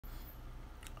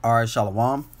All right,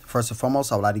 Shalom. First and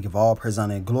foremost, I would like to give all praise,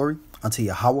 honor, and glory unto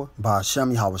Yahweh,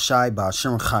 Ba'ashem, Yahweh Shai,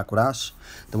 Ba'ashem, Chakwadash,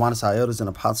 the one of our elders and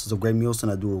apostles of great meals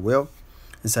and that do it well.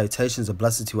 And salutations and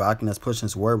blessings to our that's pushing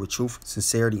his word with truth,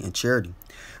 sincerity, and charity.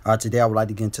 All right, today I would like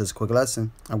to get into this quick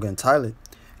lesson. I'm going to title it,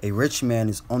 A Rich Man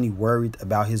is Only Worried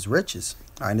About His Riches.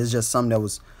 All right, and it's just something that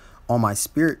was on my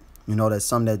spirit. You know, that's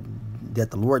something that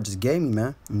the Lord just gave me,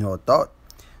 man. You know, a thought.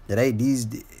 That hey,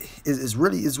 it's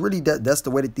really that's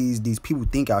the way that these people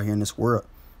think out here in this world.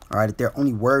 All right, that they're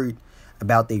only worried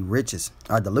about their riches.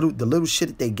 All right, the little shit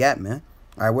that they got, man.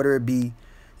 All right, whether it be,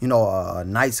 you know, a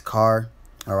nice car,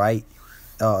 all right,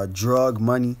 drug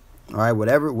money, all right,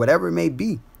 whatever it may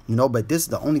be, you know. But this is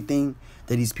the only thing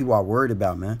that these people are worried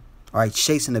about, man. All right,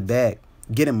 chasing the bag,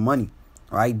 getting money,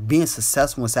 all right, being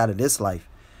successful inside of this life.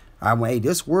 All right, hey,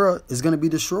 this world is gonna be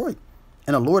destroyed.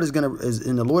 And the Lord is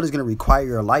gonna require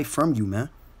your life from you, man.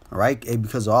 All right,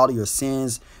 because of all of your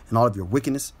sins and all of your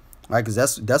wickedness. All right, because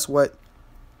that's what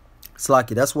it's like.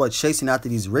 That's what chasing after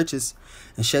these riches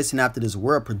and chasing after this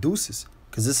world produces.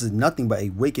 Because this is nothing but a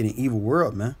wicked and evil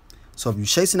world, man. So if you're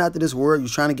chasing after this world, you're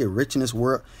trying to get rich in this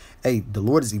world. Hey, the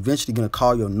Lord is eventually gonna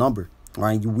call your number. All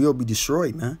right, you will be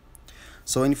destroyed, man.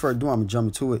 So any further ado, I'm gonna jump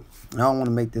into it. I don't want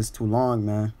to make this too long,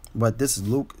 man. But this is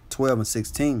Luke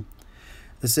 12:16.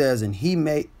 It says, and he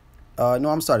made,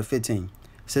 I'm sorry, 15. It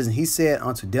says, and he said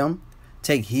unto them,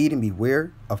 take heed and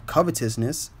beware of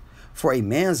covetousness, for a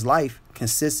man's life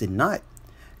consisted not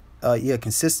in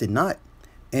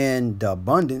the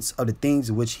abundance of the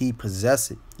things which he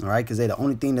possessed. All right, because they're the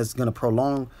only thing that's going to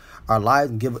prolong our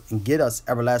lives and get us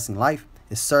everlasting life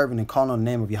is serving and calling on the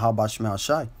name of Yahweh Shema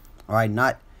Shai. All right,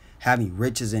 not having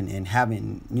riches and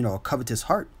having, you know, a covetous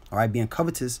heart. All right, being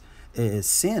covetous is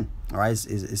sin. All right,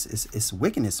 it's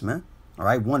wickedness, man. All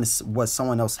right, one is what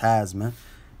someone else has, man.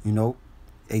 You know,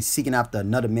 seeking after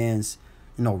another man's,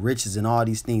 you know, riches and all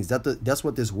these things. That's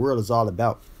what this world is all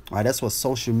about. All right, that's what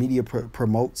social media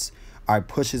promotes. All right,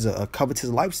 pushes a covetous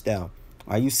lifestyle.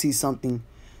 All right, you see something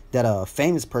that a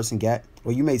famous person got,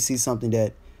 or you may see something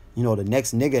that, you know, the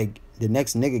next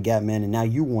nigga got, man, and now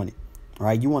you want it. All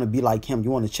right, you want to be like him.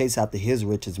 You want to chase after his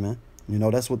riches, man. You know,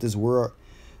 that's what this world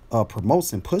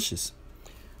promotes and pushes.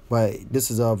 But this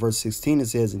is verse 16. It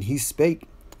says, and he spake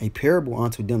a parable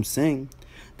unto them, saying,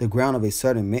 the ground of a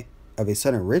certain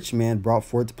rich man brought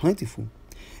forth plentiful.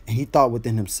 And he thought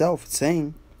within himself,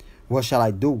 saying, what shall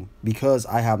I do, because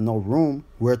I have no room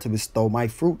where to bestow my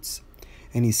fruits?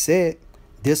 And he said,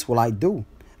 this will I do.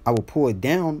 I will pull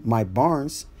down my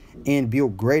barns and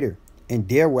build greater, and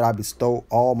there will I bestow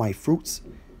all my fruits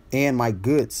and my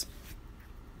goods.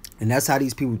 And that's how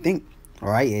these people think. All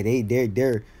right,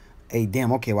 they're hey,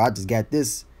 damn, okay, well, I just got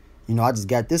this, you know, I just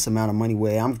got this amount of money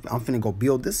where I'm finna go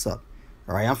build this up.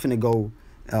 All right, I'm finna go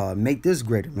make this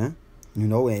greater, man. You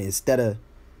know, and instead of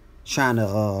trying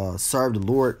to serve the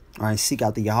Lord, all right, seek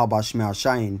out the Yahweh Shema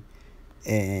Shai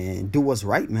and do what's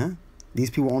right, man. These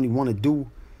people only want to do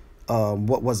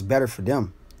what's better for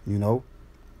them, you know,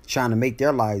 trying to make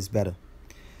their lives better.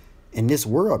 In this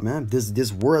world, man,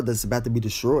 this world that's about to be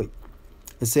destroyed.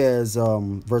 It says,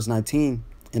 verse 19,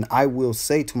 and I will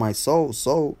say to my soul,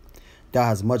 soul, thou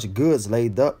hast much goods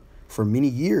laid up for many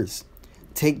years.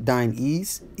 Take thine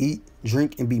ease, eat,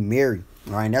 drink, and be merry.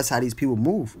 All right, and that's how these people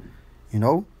move. You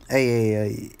know,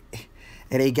 hey,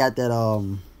 and they got that.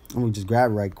 Let me just grab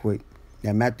it right quick.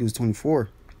 That Matthew 24.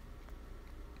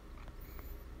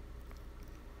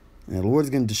 And the Lord's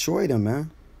gonna destroy them,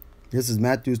 man. This is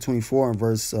Matthew 24 and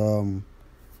verse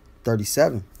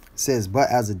 37. It says, but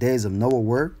as the days of Noah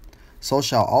were, so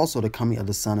shall also the coming of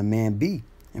the Son of Man be.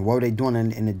 And what were they doing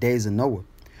in the days of Noah?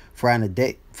 For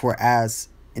as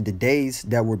in the days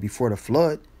that were before the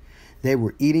flood, they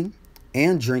were eating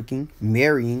and drinking,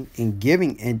 marrying and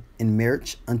giving in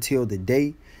marriage until the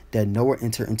day that Noah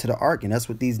entered into the ark. And that's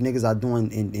what these niggas are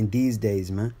doing in these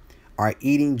days, man. All right,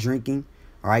 eating, drinking,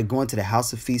 all right, going to the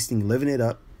house of feasting, living it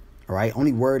up. All right,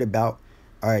 only worried about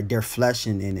their flesh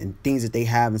and things that they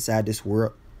have inside this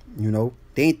world, you know.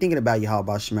 They ain't thinking about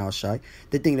Yahweh Shema Shai.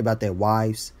 They're thinking about their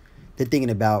wives. They're thinking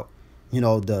about, you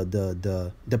know,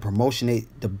 the promotion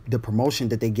the promotion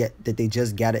that they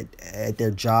just got at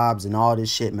their jobs and all this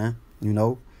shit, man. You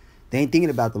know, they ain't thinking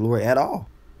about the Lord at all.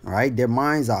 All right, their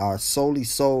minds are solely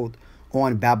sold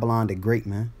on Babylon the Great,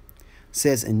 man. It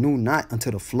says, and knew not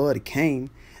until the flood came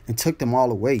and took them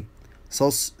all away. So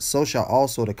shall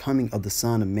also the coming of the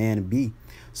Son of Man be.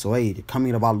 So hey, the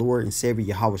coming of our Lord and Savior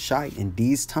Yahweh Shai in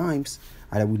these times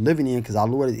that we're living in, because our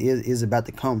Lord is about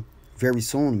to come very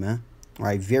soon, man. All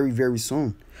right, very, very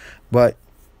soon. But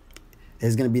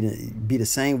it's going to be the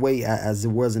same way as it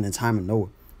was in the time of Noah.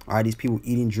 All right, these people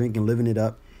eating, drinking, living it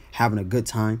up, having a good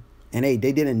time. And they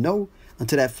didn't know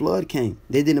until that flood came.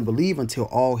 They didn't believe until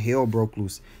all hell broke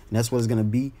loose. And that's what it's gonna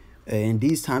be in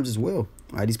these times as well.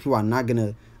 All right, these people are not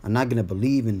gonna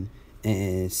believe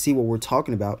and see what we're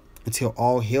talking about until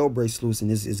all hell breaks loose,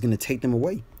 and it's gonna take them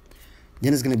away.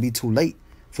 Then it's gonna be too late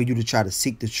for you to try to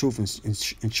seek the truth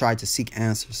and try to seek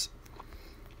answers.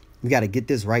 We got to get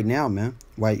this right now, man.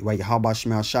 Why Yahweh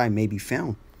Shemel Shai may be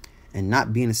found and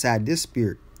not being inside this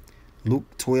spirit. Luke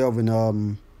 12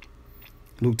 and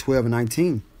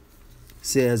 19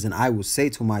 says, and I will say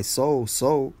to my soul,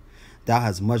 soul, thou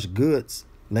hast much goods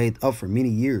laid up for many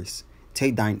years.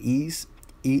 Take thine ease,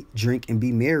 eat, drink, and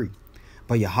be merry.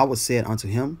 But Yahweh said unto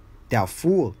him, thou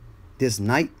fool, this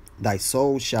night thy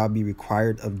soul shall be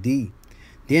required of thee.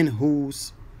 Then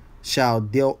whose shall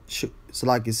so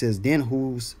like it says, then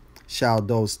whose shall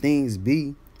those things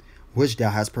be which thou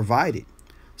hast provided?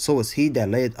 So is he that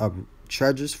laid up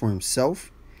treasures for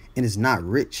himself and is not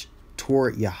rich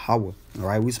toward Yahweh. All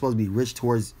right, we're supposed to be rich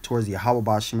towards Yahweh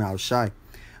B'Shem Al Shai.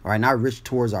 All right, not rich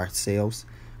towards ourselves.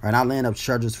 All right, not laying up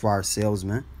treasures for ourselves,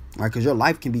 man. All right, because your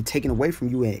life can be taken away from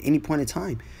you at any point in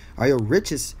time. All right, your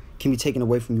riches can be taken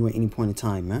away from you at any point in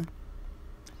time, man.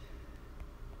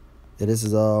 Yeah, this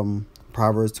is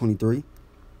Proverbs 23:4.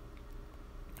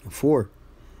 It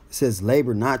says,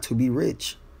 labor not to be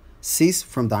rich. Cease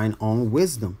from thine own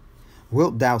wisdom.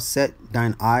 Wilt thou set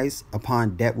thine eyes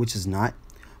upon that which is not?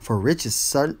 For riches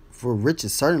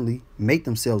certainly make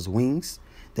themselves wings.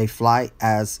 They fly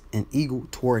as an eagle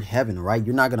toward heaven, right?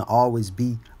 You're not going to always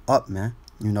be up, man.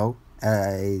 You know,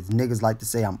 as niggas like to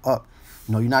say, I'm up.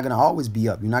 You know, you're not going to always be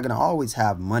up. You're not going to always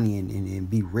have money and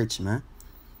be rich, man.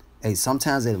 Hey,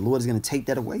 sometimes the Lord is going to take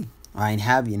that away. All right, and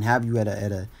have you at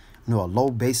a a low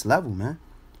base level, man.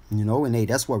 You know, and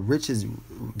that's what riches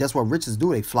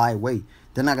do. They fly away.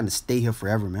 They're not going to stay here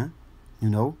forever, man. You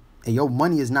know, and your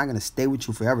money is not going to stay with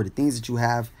you forever. The things that you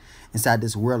have inside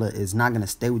this world is not going to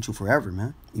stay with you forever,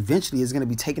 man. Eventually, it's going to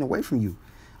be taken away from you.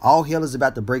 All hell is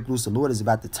about to break loose. The Lord is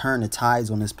about to turn the tides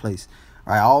on this place.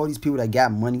 All right, all these people that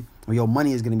got money, well, your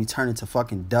money is going to be turned into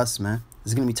fucking dust, man.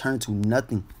 It's going to be turned into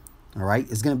nothing. All right,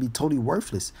 it's going to be totally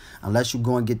worthless unless you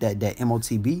go and get that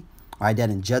MOTB, all right, that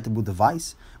injectable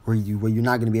device where you're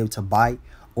not going to be able to buy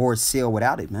or sell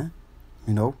without it, man.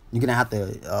 You know, you're going to have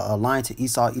to align to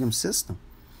Esau Edom system.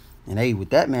 And hey, with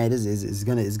that, man, it's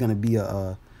gonna be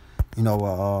a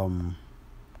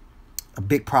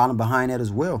big problem behind that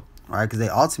as well. All right, because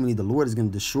ultimately the Lord is gonna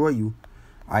destroy you.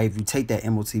 All right, if you take that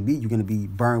MOTB, you're gonna be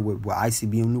burned with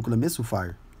ICBM nuclear missile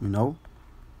fire. You know,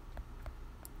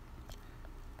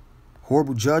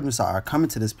 horrible judgments are coming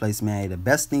to this place, man. The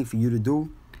best thing for you to do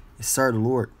is serve the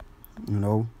Lord. You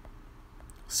know,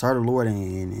 serve the Lord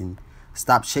and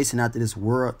stop chasing after this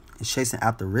world and chasing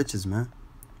after riches, man.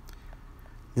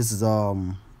 This is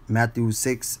Matthew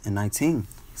 6:19. It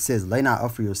says, lay not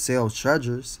up for yourselves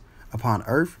treasures upon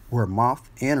earth, where moth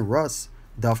and rust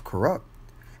doth corrupt,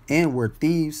 and where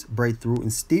thieves break through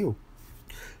and steal.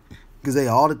 Because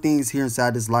all the things here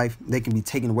inside this life, they can be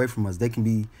taken away from us. They can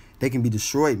be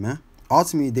destroyed, man.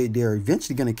 Ultimately, they're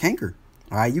eventually gonna canker.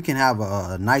 All right, you can have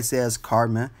a nice ass car,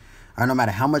 man. All right, no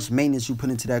matter how much maintenance you put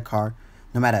into that car,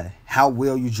 no matter how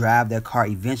well you drive that car,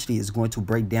 eventually it's going to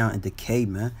break down and decay,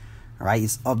 man. All right,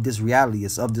 it's of this reality.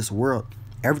 It's of this world.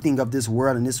 Everything of this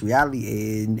world and this reality,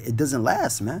 it doesn't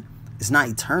last, man. It's not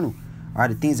eternal. All right,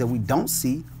 the things that we don't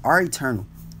see are eternal.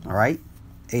 All right,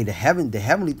 hey, the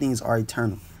heavenly things are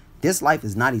eternal. This life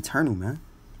is not eternal, man.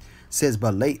 It says,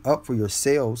 but lay up for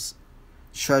yourselves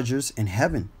treasures in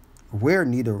heaven, where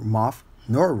neither moth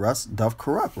nor rust doth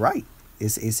corrupt. Right,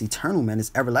 it's eternal, man.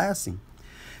 It's everlasting.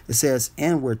 It says,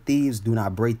 and where thieves do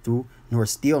not break through nor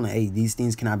steal. And hey, these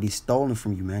things cannot be stolen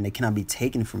from you, man. They cannot be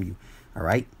taken from you. All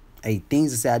right. Hey,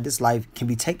 things inside this life can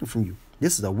be taken from you.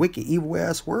 This is a wicked, evil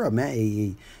ass world, man.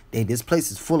 Hey, this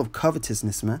place is full of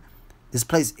covetousness, man. This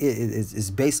place is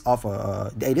based off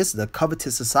of hey, this is a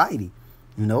covetous society.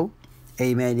 You know?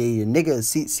 Hey, man, the nigga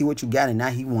see what you got, and now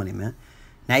he want it, man.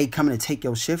 Now he coming to take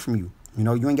your shit from you. You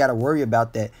know, you ain't gotta worry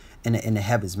about that in the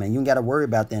heavens, man. You ain't gotta worry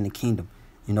about that in the kingdom.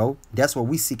 You know, that's what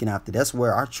we seeking after. That's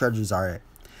where our treasures are at. It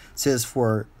says,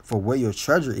 for where your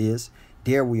treasure is,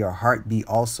 there will your heart be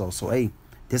also. So, hey,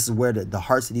 this is where the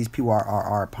hearts of these people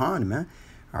are upon, man.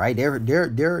 All right,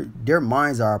 their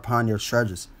minds are upon their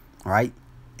treasures. All right,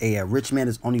 a rich man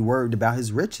is only worried about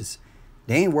his riches.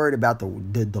 They ain't worried about the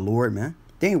Lord, man.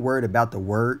 They ain't worried about the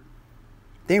word.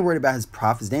 They ain't worried about his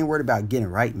prophets. They ain't worried about getting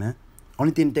right, man.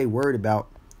 Only thing that they worried about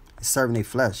is serving their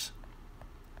flesh,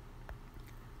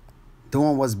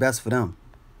 doing what's best for them.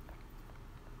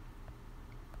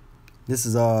 This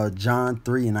is John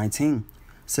 3:19. It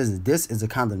says, this is a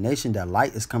condemnation that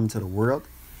light is coming to the world,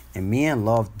 And men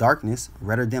love darkness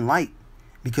rather than light,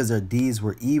 because their deeds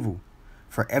were evil.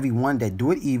 For everyone that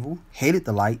doeth evil hated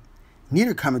the light,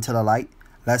 neither cometh to the light,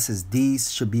 lest his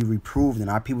deeds should be reproved. And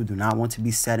our people do not want to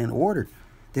be set in order.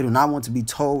 They do not want to be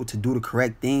told to do the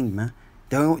correct thing, man.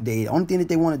 The only thing that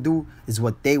they want to do is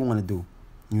what they want to do.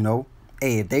 You know?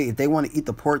 Hey, if they want to eat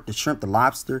the pork, the shrimp, the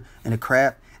lobster, and the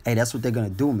crab, hey, that's what they're gonna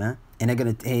do, man. And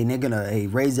they're gonna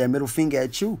raise their middle finger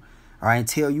at you, all right, and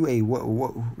tell you, hey,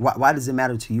 why does it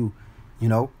matter to you? You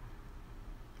know?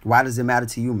 Why does it matter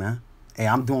to you, man? Hey,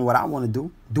 I'm doing what I want to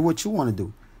do. Do what you want to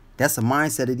do. That's the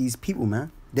mindset of these people,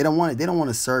 man. They don't want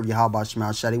to serve Yahweh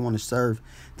Shema Shai. They want to serve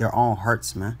their own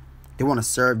hearts, man. They want to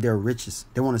serve their riches.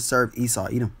 They want to serve Esau,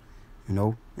 Edom, you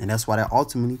know. And that's why they're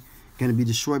ultimately going to be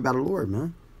destroyed by the Lord,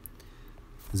 man.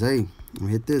 Hey, I'm going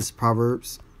to hit this.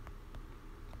 Proverbs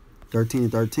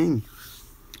 13:13. It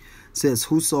says,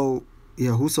 whoso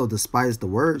despised the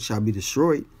word shall be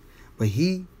destroyed, but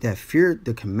he that feared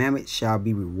the commandment shall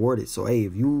be rewarded. So, hey,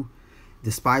 if you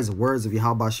despise the words of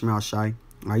Yahweh Shema Shai,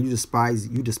 all right, you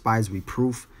despise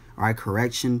reproof, all right,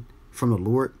 correction from the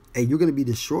Lord, hey, you're going to be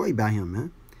destroyed by him,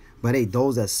 man. But hey,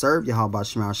 those that serve Yahweh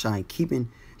Shema Shai and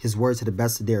keeping his words to the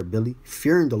best of their ability,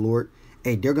 fearing the Lord,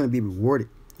 hey, they're going to be rewarded.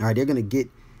 All right, they're going to get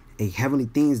heavenly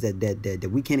things that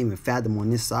we can't even fathom on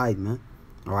this side, man.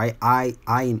 All right, eye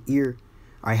and ear,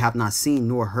 I have not seen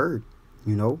nor heard,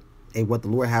 you know, what the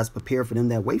Lord has prepared for them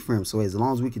that wait for him. So as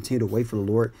long as we continue to wait for the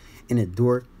Lord and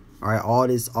endure, all right, all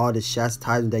this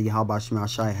chastisement that Yahweh Shema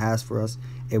Shai has for us,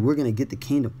 and we're gonna get the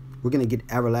kingdom. We're gonna get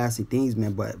everlasting things,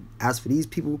 man. But as for these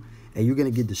people, and you're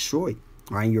gonna get destroyed.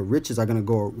 All right, and your riches are gonna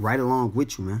go right along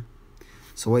with you, man.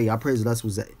 So hey, I praise the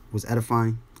lesson was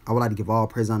edifying. I would like to give all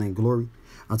praise, honor, and glory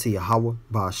unto Yahweh,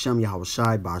 Ba'ashem, Yahweh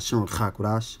Shai, Ba'ashem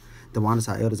Chakodash, the honors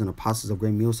our elders and apostles of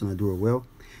great meals, and I do it well.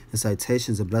 And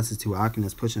salutations and blessings to our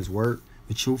that's pushing his word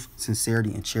with truth,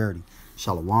 sincerity, and charity.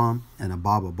 Shalom and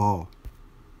Abba Ball.